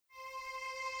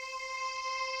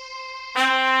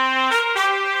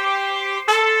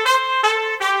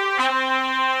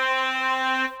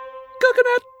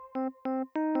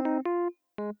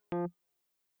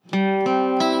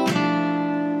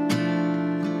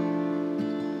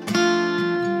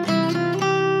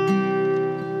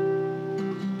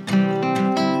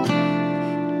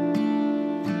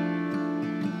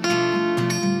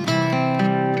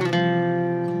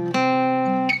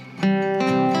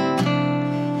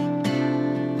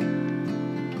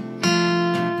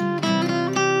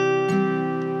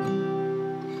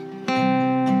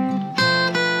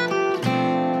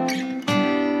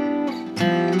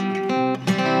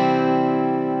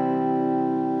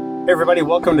everybody,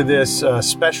 welcome to this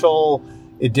special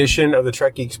edition of the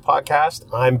Trek Geeks podcast.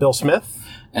 I'm Bill Smith.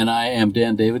 And I am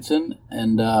Dan Davidson,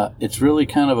 and it's really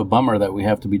kind of a bummer that we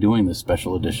have to be doing this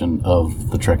special edition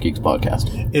of the Trek Geeks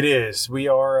podcast. It is. We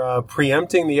are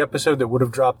preempting the episode that would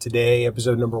have dropped today,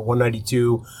 episode number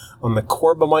 192, on the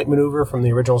Corbomite maneuver from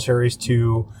the original series,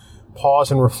 to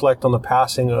pause and reflect on the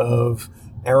passing of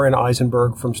Aron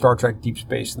Eisenberg from Star Trek Deep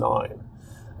Space Nine.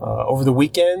 Over the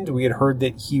weekend, we had heard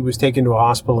that he was taken to a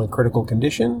hospital in critical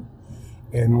condition,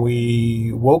 and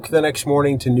we woke the next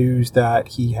morning to news that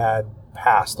he had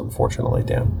passed, unfortunately,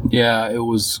 Dan. Yeah, it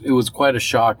was quite a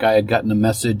shock. I had gotten a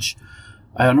message,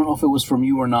 I don't know if it was from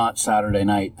you or not, Saturday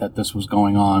night that this was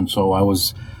going on, so I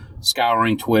was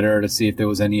scouring Twitter to see if there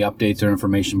was any updates or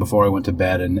information before I went to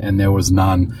bed, and there was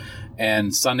none.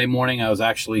 And Sunday morning, I was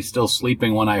actually still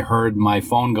sleeping when I heard my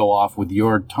phone go off with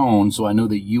your tone, so I knew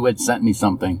that you had sent me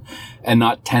something. And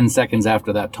not 10 seconds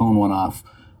after that tone went off,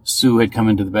 Sue had come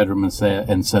into the bedroom and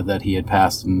said that he had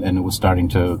passed, and it was starting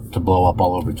to blow up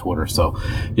all over Twitter. So,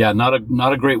 yeah, not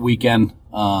a great weekend.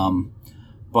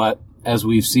 But as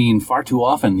we've seen far too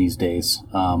often these days,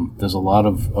 there's a lot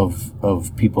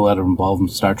of people that are involved in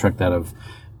Star Trek that have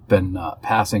been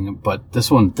passing. But this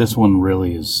one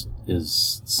really is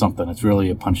something. It's really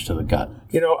a punch to the gut.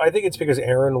 You know, I think it's because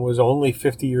Aron was only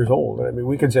 50 years old. I mean,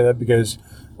 we can say that because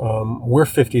we're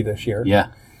 50 this year. Yeah.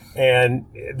 And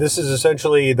this is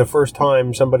essentially the first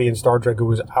time somebody in Star Trek who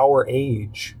was our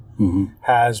age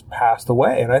has passed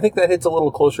away. And I think that hits a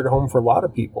little closer to home for a lot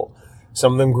of people.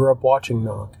 Some of them grew up watching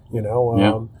Nog, you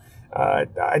know.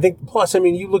 I think, plus, I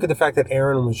mean, you look at the fact that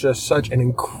Aron was just such an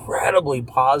incredibly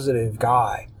positive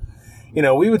guy. You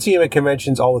know, we would see him at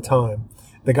conventions all the time.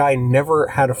 The guy never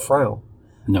had a frown.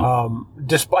 No.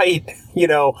 Despite, you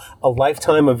know, a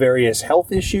lifetime of various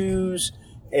health issues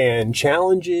and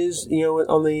challenges, you know,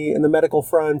 in the medical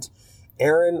front,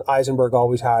 Aron Eisenberg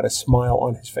always had a smile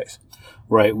on his face.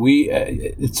 Right.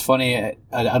 It's funny.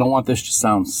 I don't want this to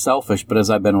sound selfish, but as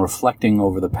I've been reflecting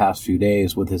over the past few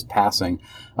days with his passing,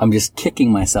 I'm just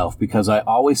kicking myself because I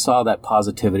always saw that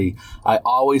positivity. I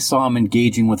always saw him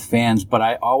engaging with fans, but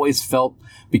I always felt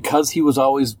because he was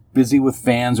always busy with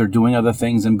fans or doing other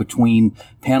things in between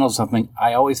panels or something,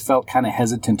 I always felt kind of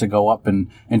hesitant to go up and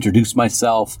introduce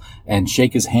myself and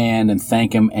shake his hand and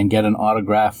thank him and get an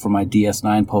autograph for my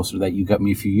DS9 poster that you got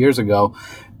me a few years ago.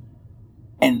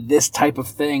 And this type of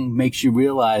thing makes you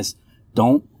realize,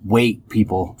 don't wait,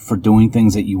 people, for doing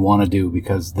things that you want to do,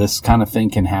 because this kind of thing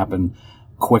can happen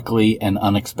quickly and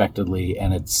unexpectedly.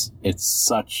 And it's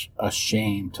such a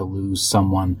shame to lose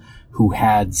someone who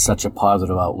had such a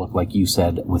positive outlook, like you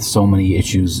said, with so many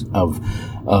issues of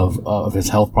his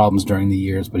health problems during the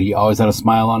years. But he always had a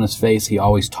smile on his face. He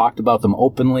always talked about them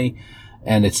openly.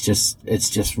 And it's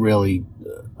just really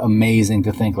amazing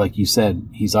to think, like you said,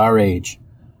 he's our age.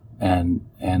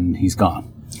 And he's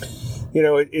gone. You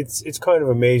know, it's kind of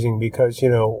amazing because, you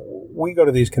know, we go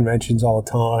to these conventions all the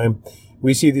time.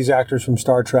 We see these actors from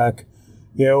Star Trek,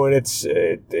 you know, and it's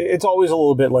always a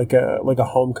little bit like a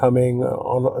homecoming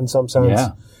in some sense.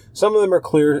 Yeah. Some of them are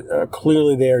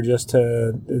clearly there just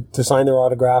to sign their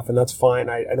autograph, and that's fine.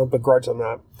 I don't begrudge them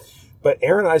that. But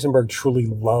Aron Eisenberg truly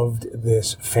loved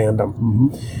this fandom.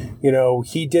 Mm-hmm. You know,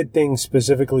 he did things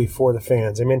specifically for the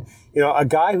fans. I mean, you know, a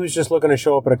guy who's just looking to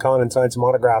show up at a con and sign some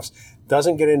autographs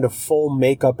doesn't get into full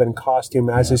makeup and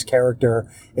costume as his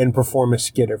character and perform a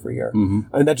skit every year.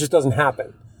 Mm-hmm. I mean, that just doesn't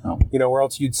happen. No. You know, or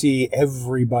else you'd see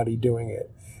everybody doing it.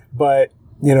 But,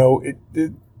 you know,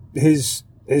 his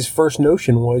first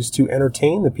notion was to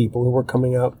entertain the people who were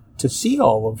coming out to see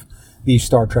all of these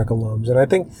Star Trek alums. And I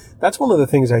think that's one of the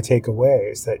things I take away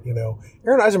is that, you know,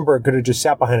 Aron Eisenberg could have just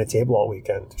sat behind a table all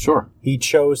weekend. Sure. He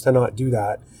chose to not do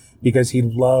that because he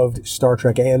loved Star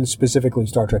Trek and specifically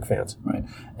Star Trek fans. Right.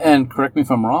 And correct me if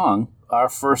I'm wrong, our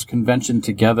first convention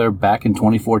together back in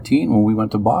 2014 when we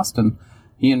went to Boston,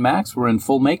 he and Max were in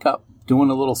full makeup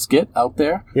doing a little skit out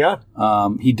there. Yeah.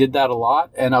 He did that a lot.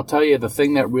 And I'll tell you, the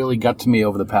thing that really got to me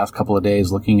over the past couple of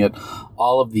days, looking at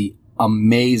all of the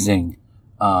amazing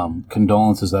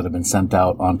condolences that have been sent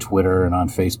out on Twitter and on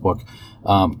Facebook.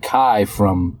 Kai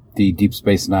from the Deep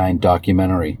Space Nine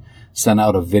documentary sent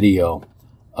out a video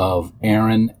of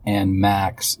Aron and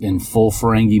Max in full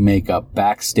Ferengi makeup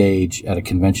backstage at a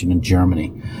convention in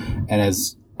Germany. And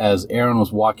as Aron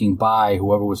was walking by,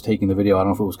 whoever was taking the video, I don't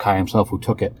know if it was Kai himself who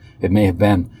took it, it may have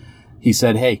been, he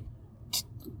said, "Hey,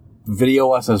 video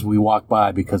us as we walk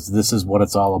by because this is what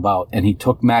it's all about." And he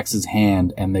took Max's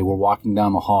hand and they were walking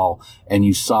down the hall and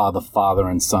you saw the father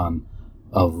and son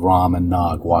of Rom and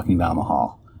Nog walking down the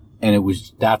hall. And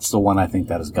that's the one I think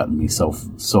that has gotten me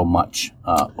so much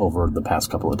over the past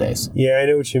couple of days. Yeah, I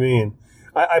know what you mean.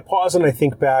 I pause and I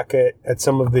think back at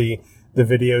some of the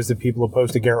videos that people have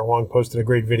posted. Garrett Wang posted a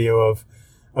great video of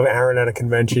Aaron at a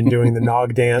convention doing the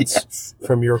Nog dance Yes.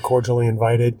 from You're Cordially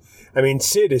Invited. I mean,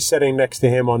 Sid is sitting next to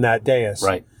him on that dais.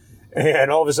 Right.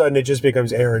 And all of a sudden it just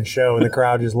becomes Aaron's show and the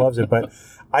crowd just loves it. But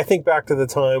I think back to the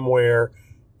time where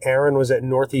Aaron was at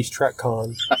Northeast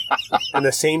TrekCon in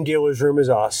the same dealer's room as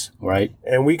us. Right.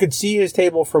 And we could see his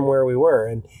table from where we were.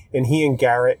 And he and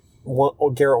Garrett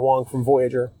Wang from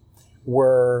Voyager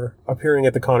were appearing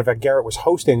at the con. In fact, Garrett was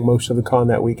hosting most of the con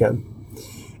that weekend.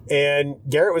 And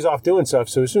Garrett was off doing stuff.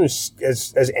 So as soon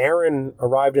as Aaron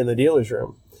arrived in the dealer's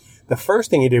room, the first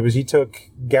thing he did was he took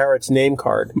Garrett's name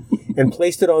card and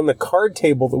placed it on the card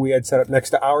table that we had set up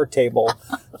next to our table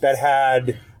that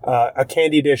had a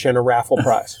candy dish and a raffle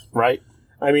prize. Right.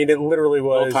 I mean, it literally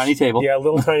was... Little tiny table. Yeah, a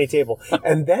little tiny table.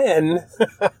 And then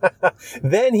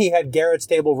he had Garrett's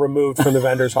table removed from the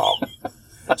vendor's hall.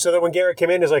 So that when Garrett came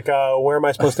in, he's like, where am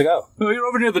I supposed to go? Oh, you're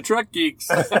over near the Trek Geeks.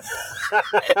 That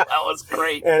was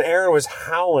great. And Aaron was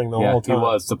howling the whole time. He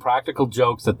was. The practical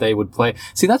jokes that they would play.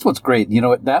 See, that's what's great. You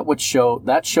know,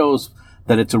 that shows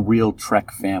that it's a real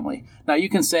Trek family. Now, you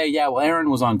can say, yeah, well, Aaron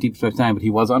was on Deep Space Nine, but he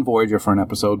was on Voyager for an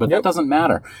episode, but that doesn't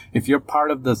matter. If you're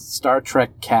part of the Star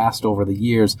Trek cast over the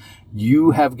years,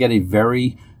 you get a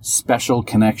very special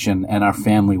connection and our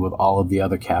family with all of the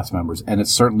other cast members. And it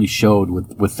certainly showed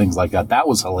with things like that. That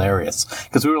was hilarious.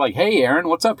 Because we were like, hey, Aaron,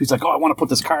 what's up? He's like, oh, I want to put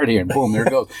this card here. And boom, there it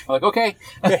goes. I'm like, okay.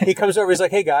 He comes over. He's like,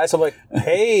 hey, guys. I'm like,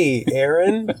 hey,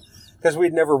 Aaron. Because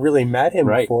we'd never really met him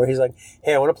before. He's like,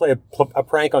 hey, I want to play a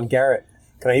prank on Garrett.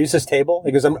 Can I use this table?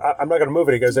 He goes, I'm not going to move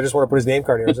it. He goes, I just want to put his name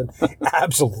card here. I said,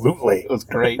 absolutely. It was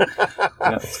great.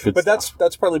 Yeah, but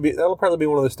that'll probably be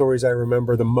one of the stories I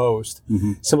remember the most,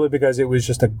 simply because it was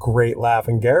just a great laugh.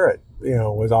 And Garrett,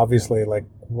 was obviously like,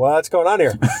 what's going on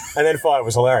here? And then thought it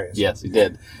was hilarious. Yes, he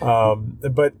did.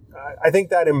 But I think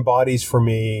that embodies for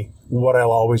me what I'll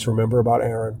always remember about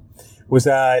Aaron was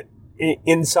that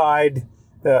inside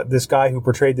this guy who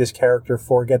portrayed this character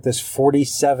for, get this,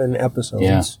 47 episodes.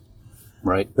 Yeah.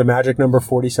 Right. The magic number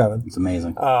 47. It's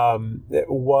amazing. It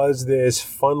was this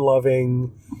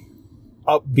fun-loving,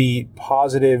 upbeat,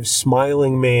 positive,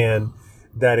 smiling man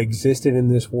that existed in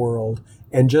this world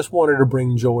and just wanted to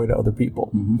bring joy to other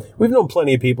people. We've known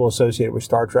plenty of people associated with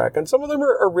Star Trek, and some of them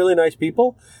are really nice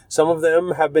people. Some of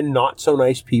them have been not so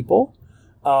nice people.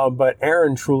 But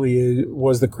Aaron truly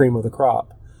was the cream of the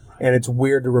crop. And it's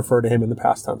weird to refer to him in the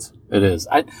past tense. It is.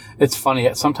 It's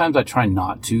funny. Sometimes I try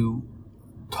not to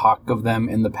talk of them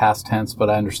in the past tense, but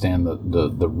I understand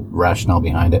the rationale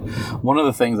behind it. One of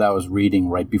the things I was reading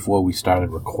right before we started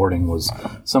recording was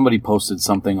somebody posted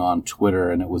something on Twitter,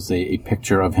 and it was a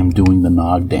picture of him doing the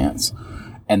Nog dance.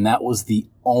 And that was the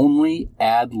only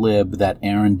ad lib that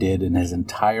Aaron did in his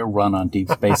entire run on Deep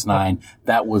Space Nine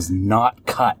that was not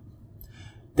cut.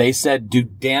 They said,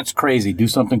 dance crazy, do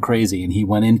something crazy. And he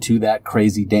went into that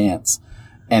crazy dance.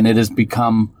 And it has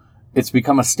become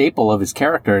a staple of his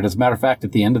character. And as a matter of fact,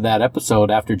 at the end of that episode,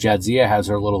 after Jadzia has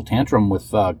her little tantrum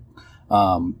with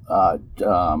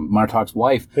Martok's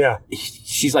wife,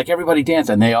 she's like, everybody dance.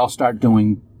 And they all start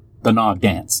doing the Nog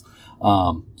dance.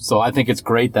 So I think it's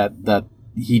great that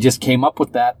he just came up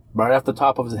with that right off the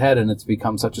top of his head, and it's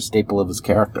become such a staple of his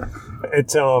character.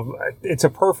 It's a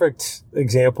perfect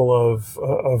example of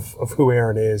who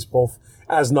Aaron is, both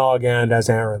as Nog and as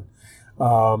Aaron.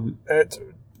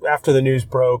 After the news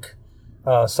broke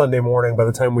Sunday morning, by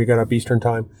the time we got up Eastern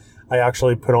time, I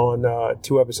actually put on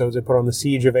 2 episodes. I put on The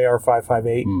Siege of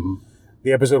AR-558,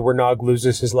 the episode where Nog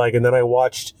loses his leg, and then I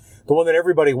watched the one that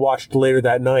everybody watched later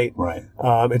that night. Right.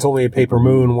 It's Only a Paper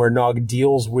Moon, where Nog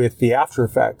deals with the after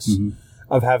effects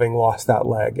of having lost that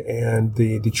leg and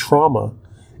the trauma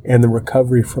and the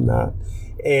recovery from that.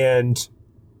 And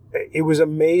it was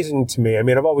amazing to me. I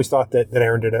mean, I've always thought that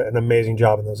Aaron did an amazing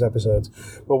job in those episodes.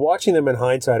 But watching them in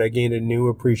hindsight, I gained a new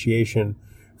appreciation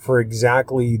for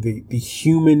exactly the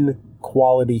human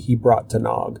quality he brought to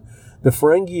Nog. The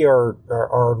Ferengi are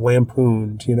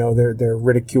lampooned, they're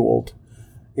ridiculed,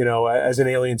 as an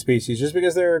alien species, just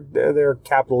because they're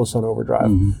capitalists on overdrive.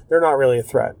 They're not really a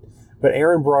threat. But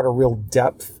Aaron brought a real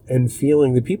depth and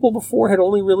feeling that people before had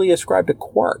only really ascribed to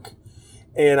Quark.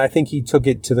 And I think he took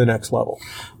it to the next level.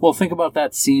 Well, think about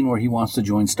that scene where he wants to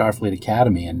join Starfleet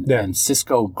Academy, and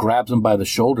Sisko grabs him by the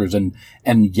shoulders and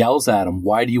yells at him,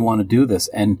 "Why do you want to do this?"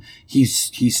 And he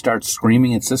starts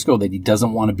screaming at Sisko that he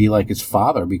doesn't want to be like his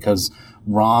father because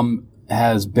Rom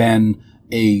has been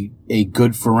a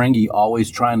good Ferengi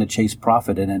always trying to chase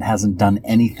profit, and it hasn't done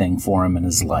anything for him in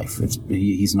his life.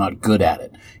 He's not good at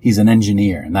it. He's an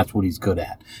engineer, and that's what he's good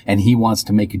at. And he wants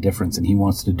to make a difference, and he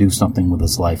wants to do something with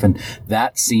his life. And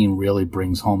that scene really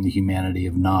brings home the humanity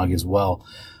of Nog as well.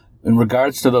 In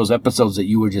regards to those episodes that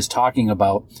you were just talking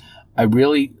about,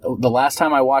 the last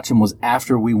time I watched them was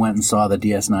after we went and saw the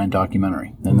DS9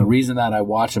 documentary. And the reason that I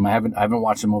watched them, I haven't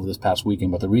watched them over this past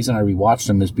weekend, but the reason I rewatched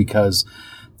them is because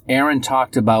Aaron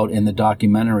talked about in the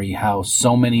documentary how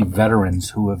so many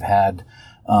veterans who have had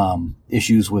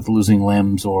issues with losing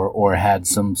limbs or had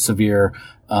some severe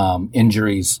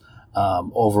injuries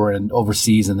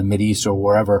overseas in the Mideast or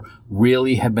wherever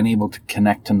really have been able to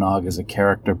connect to Nog as a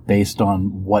character based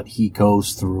on what he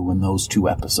goes through in those 2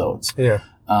 episodes. Yeah.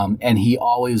 And he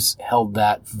always held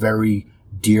that very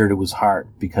dear to his heart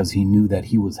because he knew that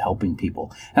he was helping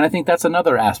people. And I think that's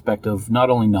another aspect of not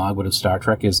only Nog, but of Star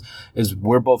Trek is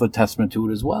we're both a testament to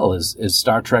it as well, is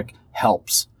Star Trek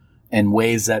helps in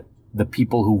ways that the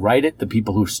people who write it, the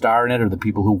people who star in it, or the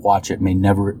people who watch it may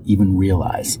never even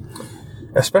realize.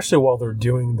 Especially while they're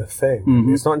doing the thing.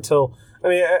 Mm-hmm. It's not until,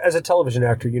 as a television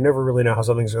actor, you never really know how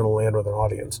something's going to land with an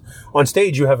audience. On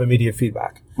stage, you have immediate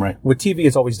feedback. Right. With TV,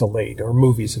 it's always delayed, or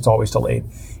movies, it's always delayed.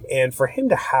 And for him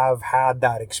to have had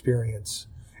that experience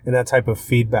and that type of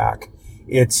feedback,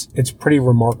 it's pretty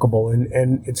remarkable.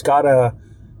 And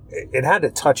it had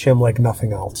to touch him like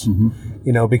nothing else.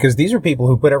 Mm-hmm. Because these are people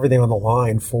who put everything on the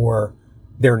line for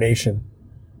their nation,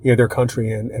 their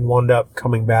country, and wound up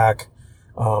coming back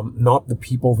not the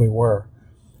people they were.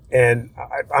 And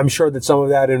I'm sure that some of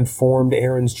that informed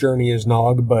Aaron's journey as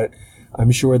Nog, but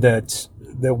I'm sure that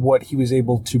what he was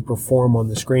able to perform on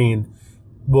the screen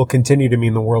will continue to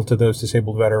mean the world to those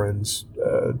disabled veterans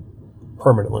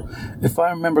permanently. If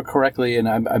I remember correctly, and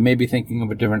I may be thinking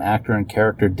of a different actor and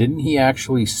character, didn't he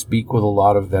actually speak with a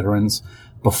lot of veterans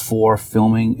before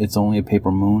filming It's Only a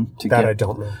Paper Moon? I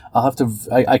don't know. I'll have to.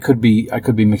 I could be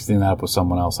mixing that up with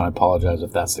someone else, and I apologize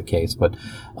if that's the case. But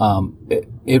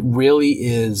it really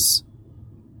is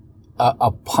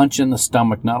a punch in the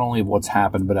stomach, not only of what's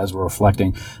happened, but as we're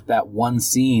reflecting, that one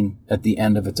scene at the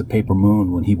end of It's a Paper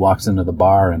Moon when he walks into the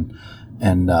bar and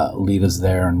Lita's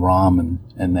there and Rom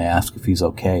and they ask if he's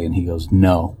okay, and he goes,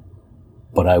 "No,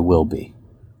 but I will be."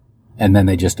 And then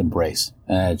they just embrace,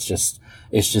 and it's just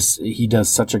he does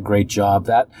such a great job.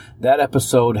 That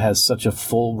episode has such a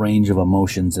full range of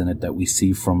emotions in it that we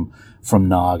see from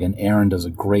Nog, and Aaron does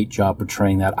a great job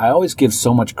portraying that. I always give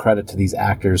so much credit to these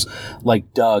actors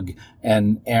like Doug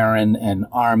and Aaron and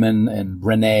Armin and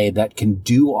Renee that can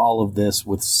do all of this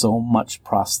with so much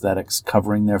prosthetics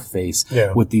covering their face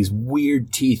with these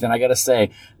weird teeth. And I gotta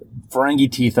say, Ferengi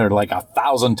teeth are like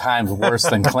 1,000 times worse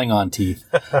than Klingon teeth.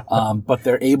 But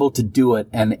they're able to do it,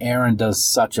 and Aaron does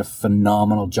such a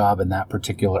phenomenal job in that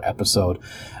particular episode.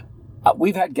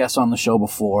 We've had guests on the show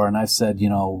before, and I've said,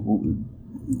 you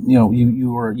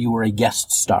were a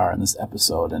guest star in this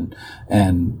episode, and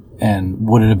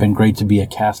would it have been great to be a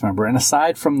cast member? And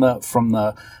aside from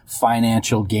the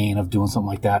financial gain of doing something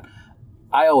like that,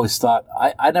 I always thought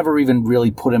I never even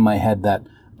really put in my head that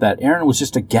Aaron was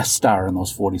just a guest star in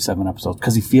those 47 episodes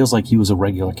because he feels like he was a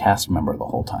regular cast member the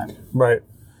whole time. Right.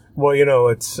 Well,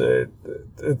 it's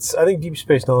I think Deep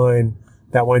Space Nine,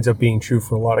 that winds up being true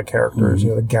for a lot of characters.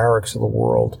 Mm-hmm. The Garricks of the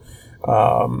world,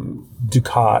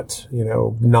 Dukat,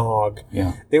 Nog.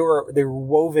 Yeah. They were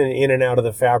woven in and out of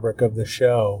the fabric of the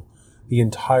show the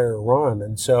entire run,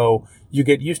 and so you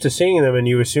get used to seeing them and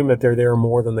you assume that they're there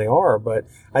more than they are. But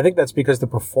I think that's because the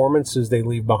performances they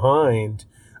leave behind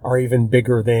are even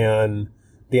bigger than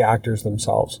the actors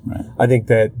themselves. Right. I think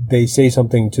that they say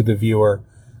something to the viewer,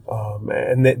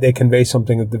 and they convey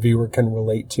something that the viewer can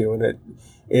relate to, and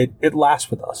it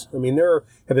lasts with us. I mean, there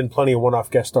have been plenty of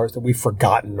one-off guest stars that we've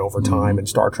forgotten over time in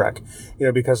Star Trek,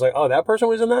 because that person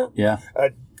was in that? Yeah.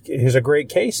 Here's a great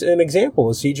case, an example,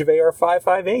 the Siege of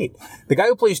AR-558. The guy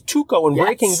who plays Tuco in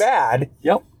Breaking Bad,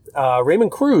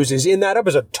 Raymond Cruz, is in that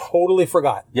episode. Totally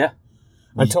forgot. Yeah.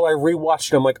 Until I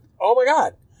rewatched it, I'm like, oh my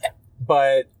God.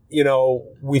 But,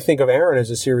 we think of Aaron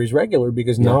as a series regular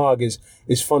because Nog is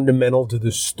fundamental to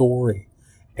the story.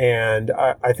 And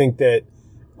I think that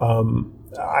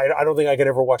I don't think I could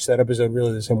ever watch that episode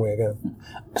really the same way again.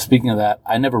 Speaking of that,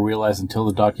 I never realized until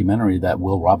the documentary that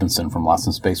Will Robinson from Lost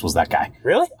in Space was that guy.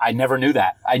 Really? I never knew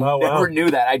that. I never knew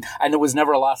that. I was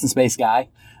never a Lost in Space guy.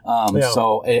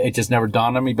 So it just never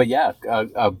dawned on me. But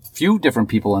a few different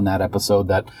people in that episode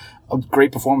that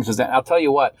great performances. And I'll tell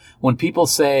you what, when people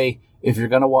say, if you're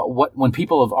going to when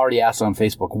people have already asked on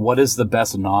Facebook, what is the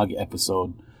best Nog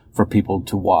episode for people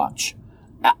to watch?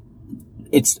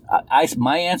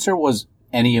 My answer was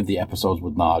any of the episodes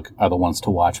with Nog are the ones to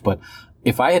watch. But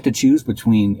if I had to choose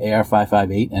between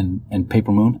AR-558 and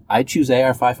Paper Moon, I'd choose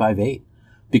AR-558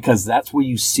 because that's where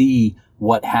you see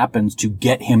what happens to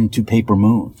get him to Paper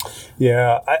Moon.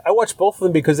 Yeah, I watch both of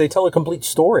them because they tell a complete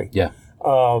story. Yeah.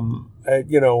 Or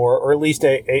at least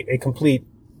a complete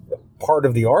part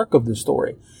of the arc of the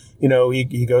story.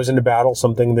 He goes into battle,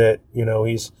 something that,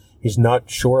 he's not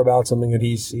sure about, something that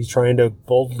he's trying to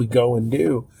boldly go and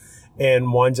do,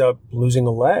 and winds up losing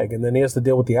a leg. And then he has to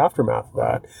deal with the aftermath of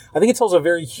that. I think it tells a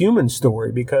very human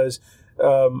story because,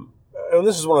 and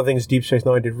this is one of the things Deep Space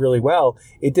Nine did really well.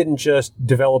 It didn't just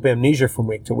develop amnesia from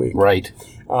week to week. Right.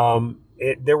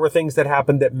 There were things that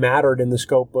happened that mattered in the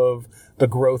scope of the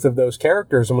growth of those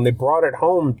characters. And when they brought it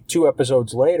home 2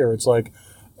 episodes later, it's like,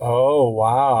 oh,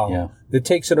 wow. Yeah. It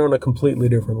takes it on a completely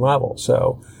different level.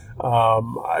 So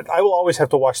I will always have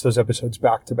to watch those episodes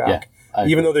back to back. Yeah,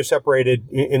 even though they're separated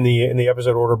in the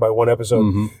episode order by 1 episode.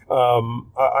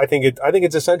 Mm-hmm. I think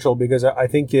it's essential because I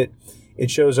think it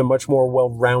shows a much more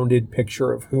well-rounded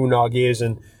picture of who Nog is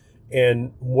and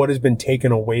what has been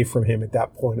taken away from him at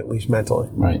that point, at least mentally.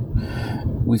 Right.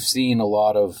 We've seen a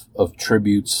lot of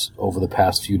tributes over the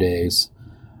past few days.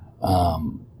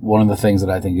 One of the things that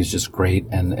I think is just great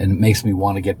and it makes me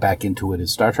want to get back into it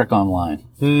is Star Trek Online.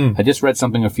 I just read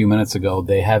something a few minutes ago.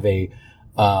 They have a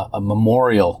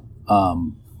memorial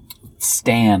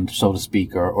stand, so to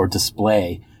speak, or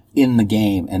display in the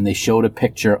game, and they showed a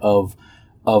picture of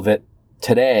it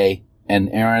today, and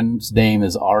Aaron's name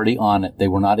is already on it. They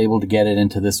were not able to get it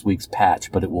into this week's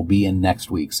patch, but it will be in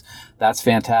next week's. That's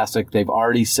fantastic. They've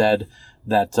already said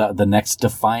that the next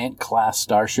Defiant class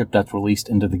starship that's released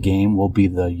into the game will be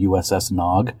the USS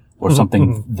Nog or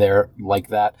something there like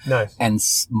that. Nice. And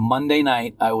Monday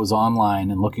night, I was online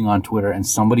and looking on Twitter, and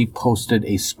somebody posted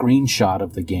a screenshot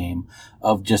of the game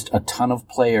of just a ton of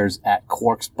players at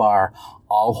Quark's bar,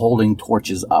 all holding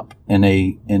torches up in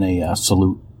a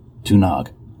salute to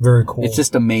Nog. Very cool. It's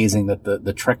just amazing that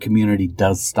the Trek community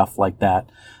does stuff like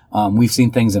that. We've seen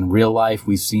things in real life.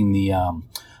 We've seen the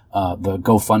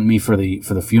GoFundMe for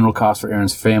the funeral costs for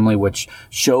Aaron's family, which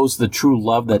shows the true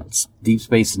love that Deep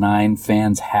Space Nine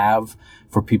fans have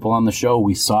for people on the show.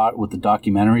 We saw it with the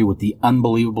documentary, with the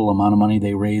unbelievable amount of money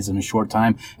they raised in a short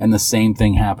time, and the same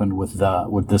thing happened with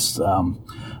this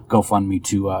GoFundMe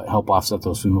to help offset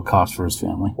those funeral costs for his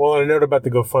family. Well, and a note about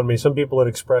the GoFundMe: some people had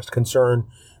expressed concern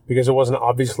because it wasn't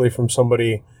obviously from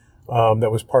somebody that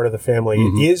was part of the family.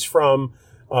 Mm-hmm. It is from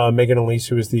Megan Elise,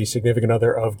 who is the significant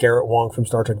other of Garrett Wong from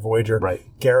Star Trek Voyager. Right.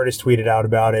 Garrett has tweeted out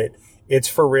about it. It's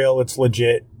for real. It's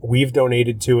legit. We've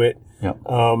donated to it. Yep.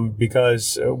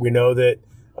 Because we know that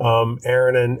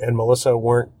Aaron and Melissa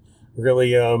weren't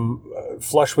really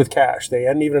flush with cash. They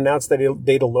hadn't even announced that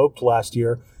they'd eloped last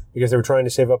year because they were trying to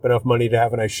save up enough money to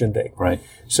have a nice shindig. Right.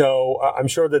 So I'm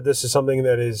sure that this is something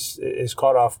that is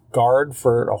caught off guard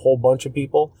for a whole bunch of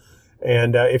people.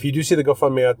 And if you do see the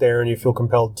GoFundMe out there and you feel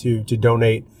compelled to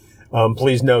donate,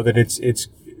 please know that it's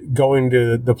going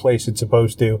to the place it's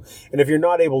supposed to. And if you're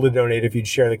not able to donate, if you'd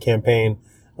share the campaign,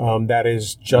 that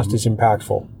is just as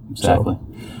impactful. Exactly.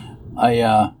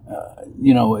 So.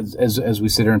 As we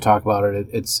sit here and talk about it,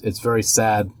 it's very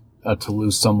sad to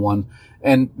lose someone.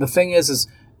 And the thing is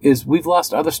we've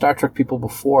lost other Star Trek people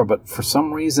before, but for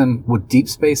some reason with Deep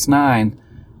Space Nine,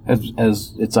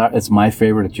 as it's my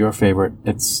favorite, it's your favorite,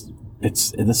 this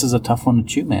is a tough one to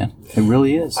chew, man. It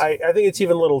really is. I think it's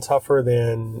even a little tougher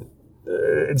than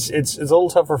it's a little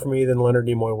tougher for me than Leonard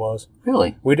Nimoy was.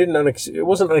 Really? It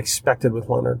wasn't unexpected with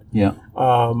Leonard. Yeah.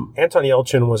 Anton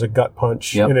Yelchin was a gut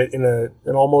punch in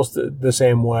almost the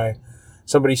same way.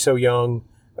 Somebody so young,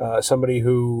 somebody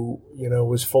who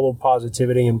was full of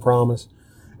positivity and promise.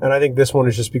 And I think this one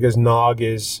is just because Nog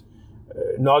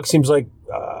seems like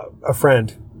a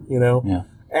friend. Yeah.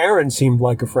 Aaron seemed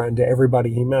like a friend to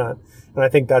everybody he met. And I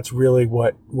think that's really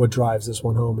what drives this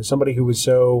one home, is somebody who was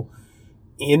so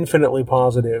infinitely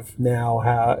positive now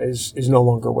is no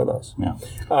longer with us. Yeah.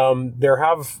 There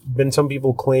have been some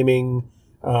people claiming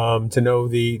to know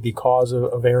the cause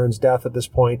of Aaron's death at this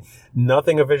point.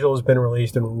 Nothing official has been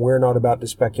released, and we're not about to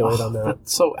speculate on that.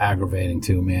 That's so aggravating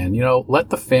too, man. Let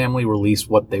the family release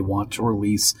what they want to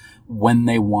release when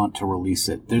they want to release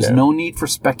it. There's no need for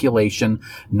speculation.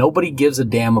 Nobody gives a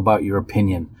damn about your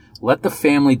opinion. Let the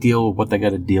family deal with what they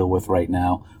got to deal with right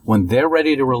now. When they're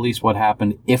ready to release what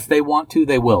happened, if they want to,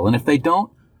 they will. And if they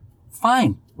don't,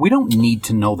 fine. We don't need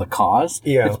to know the cause.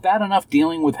 Yeah. It's bad enough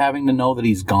dealing with having to know that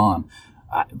he's gone.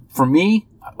 For me,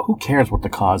 who cares what the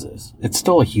cause is? It's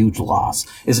still a huge loss.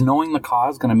 Is knowing the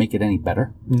cause going to make it any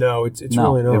better? No, it's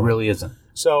really not. It really isn't.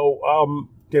 So,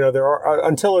 there are,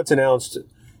 until it's announced,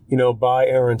 by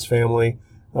Aaron's family,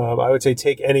 I would say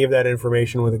take any of that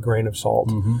information with a grain of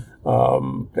salt,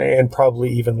 and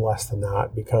probably even less than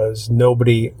that, because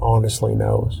nobody honestly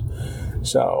knows.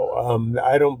 So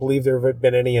I don't believe there have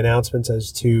been any announcements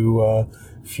as to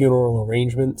funeral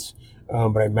arrangements,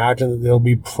 but I imagine that they'll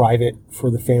be private for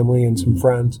the family and some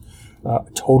friends.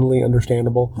 Totally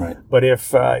understandable. Right. But if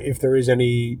there is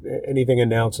anything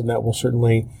announced, then that will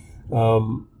certainly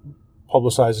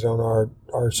publicize it on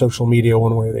our social media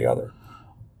one way or the other.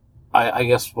 I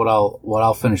guess what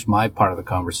I'll finish my part of the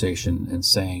conversation in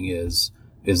saying is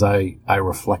I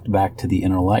reflect back to the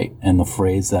inner light, and the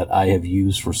phrase that I have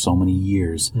used for so many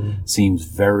years seems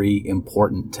very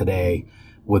important today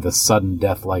with a sudden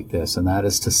death like this, and that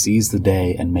is to seize the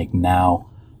day and make now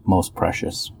most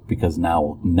precious, because now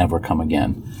will never come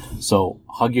again. So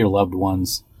hug your loved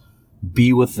ones,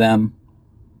 be with them,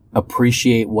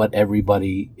 appreciate what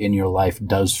everybody in your life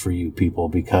does for you, people,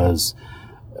 because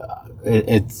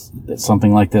it's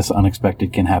something like this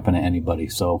unexpected can happen to anybody.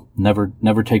 So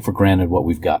never take for granted what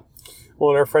we've got.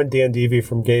 Well, and our friend Dan Devey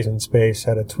from Gaze in Space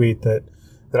had a tweet that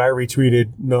I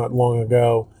retweeted not long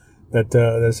ago that's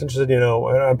interested, and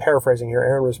I'm paraphrasing here.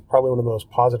 Aaron was probably one of the most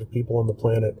positive people on the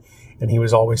planet, and he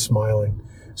was always smiling.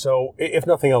 So if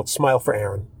nothing else, smile for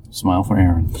Aaron. Smile for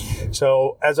Aaron.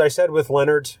 So as I said with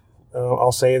Leonard,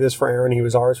 I'll say this for Aaron, he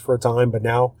was ours for a time, but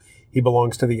now he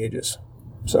belongs to the ages.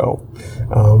 So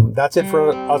that's it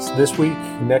for us this week.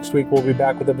 Next week, we'll be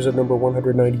back with episode number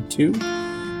 192.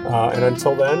 And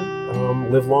until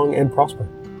then, live long and prosper.